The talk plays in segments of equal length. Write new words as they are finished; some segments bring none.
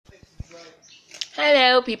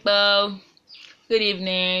Hello, people. Good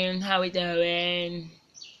evening. How we doing?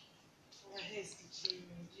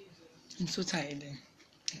 I'm so tired.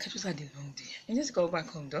 I just had a long day. I just got back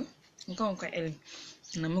home though. I'm going quite early,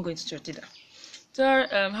 and I'm not going to church either. So,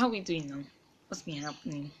 how we doing now? What's been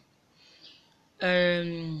happening?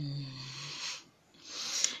 Um,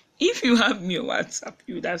 if you have me on WhatsApp,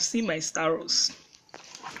 you would have seen my status.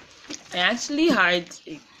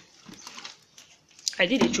 I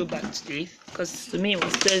did a throwback today because to me it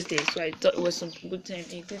was Thursday, so I thought it was some good time,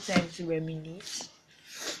 a good time to reminisce,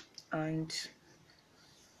 and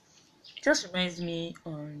it just reminds me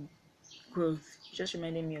on growth. It just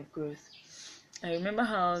reminded me of growth. I remember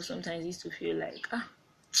how sometimes I used to feel like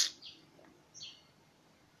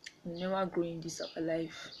we'll never grow in this our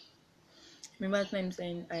life. Remember times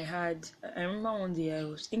when I remember one day I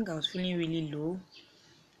was feeling really low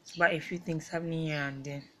about a few things happening here and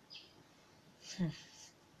then.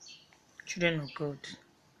 Children of God.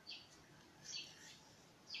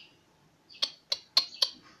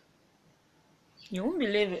 You won't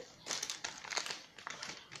believe it.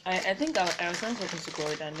 I think I was talking to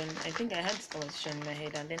God, and then I think I had this conversation in my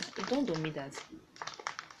head, and then it dawned on me that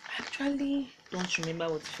I actually don't remember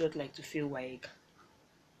what it felt like to feel WAEC.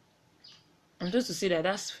 I'm just to say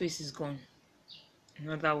that phase is gone. In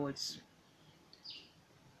other words,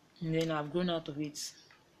 and then I've grown out of it.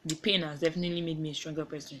 The pain has definitely made me a stronger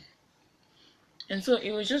person. And so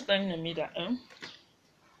it was just dawning on me that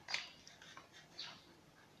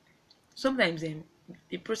sometimes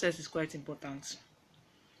the process is quite important.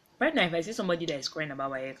 Right now, if I see somebody that is crying about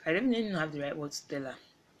my ex, I definitely don't have the right words to tell her.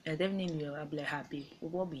 I definitely will be like, happy, we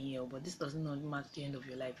will be here, but this does not mark the end of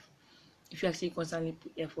your life. If you actually constantly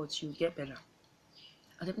put effort, you get better.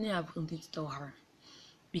 I definitely have something to tell her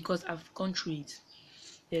because I've gone through it.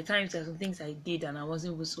 There are times there are some things I did and I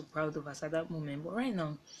wasn't even so proud of us at that moment, but right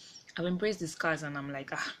now, I've embraced the scars and I'm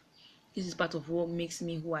like, this is part of what makes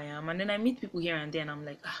me who I am. And then I meet people here and there and I'm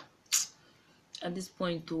like, at this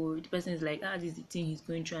point, the person is like, this is the thing he's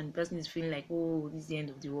going through, and the person is feeling like, oh, this is the end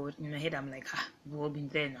of the world. In my head, I'm like, we've all been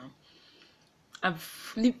there now.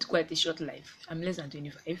 I've lived quite a short life. I'm less than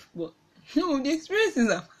 25, but no, the experiences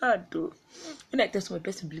I've had though. When I tell some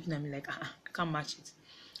person believing at me, like, I can't match it.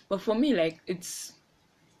 But for me, like, it's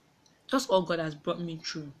just all God has brought me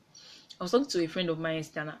through. I was talking to a friend of mine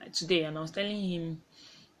today, and I was telling him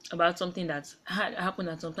about something that had happened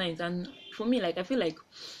at some times, and for me, like, I feel like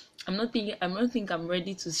I don't think I'm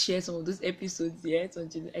ready to share some of those episodes yet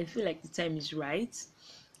until I feel like the time is right.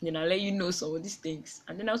 Then I'll let you know some of these things.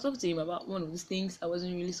 And then I was talking to him about one of these things I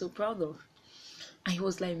wasn't really so proud of. And he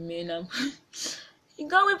was like, man, you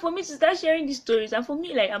can't wait for me to start sharing these stories. And for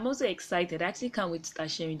me, like, I'm also excited. I actually can't wait to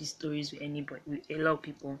start sharing these stories with anybody, with a lot of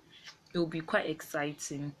people. It will be quite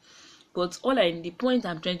exciting. But the point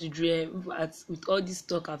I'm trying to draw at with all this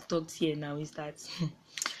talk I've talked here now is that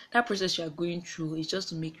that process you are going through is just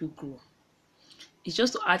to make you grow. It's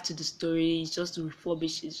just to add to the story. It's just to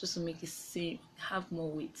refurbish it. It's just to make it have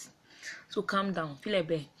more weight. So calm down. Feel like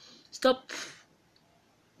bear. Stop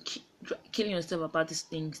killing yourself about these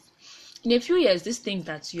things. In a few years, these things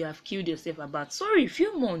that you have killed yourself about, a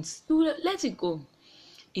few months, you will let it go.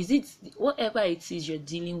 Is it whatever it is you're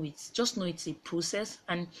dealing with? Just know it's a process,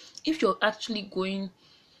 and if you're actually going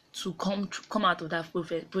to come out of that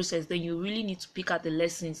process, then you really need to pick out the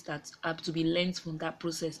lessons that have to be learned from that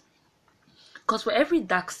process. Because for every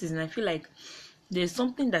dark season, I feel like there's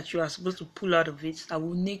something that you are supposed to pull out of it that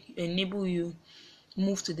will enable you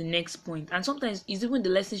move to the next point. And sometimes it's even the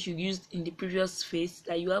lessons you used in the previous phase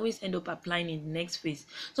that you always end up applying in the next phase.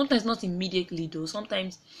 Sometimes not immediately though.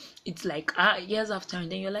 Sometimes it's like years after, and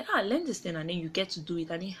then you're like, learn this thing, and then you get to do it,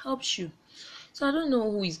 and it helps you. So I don't know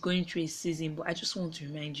who is going through a season, but I just want to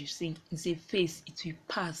remind you, see, it's a phase, it will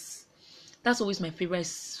pass. That's always my favorite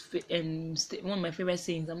one of my favorite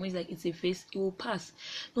sayings. I'm always like, it's a phase, it will pass.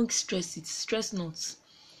 Don't stress it. Stress not.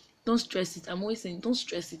 Don't stress it. I'm always saying, don't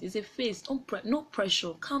stress it. It's a phase. No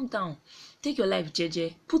pressure. Calm down. Take your life,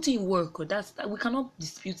 JJ. Put in work. We cannot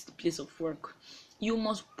dispute the place of work. You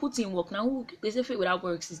must put in work. Now, they say faith without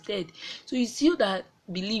works is dead. So it's you that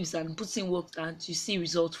believes and puts in work that you see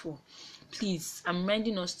result for. Please, I'm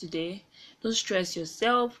reminding us today, don't stress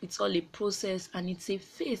yourself. It's all a process and it's a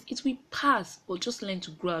phase. It will pass, but just learn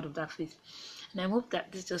to grow out of that phase. And I hope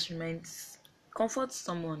that this just comforts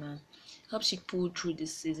someone and helps you pull through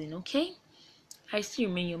this season, okay? I still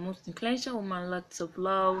remain your most influential woman. Lots of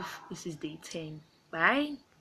love. This is day 10. Bye.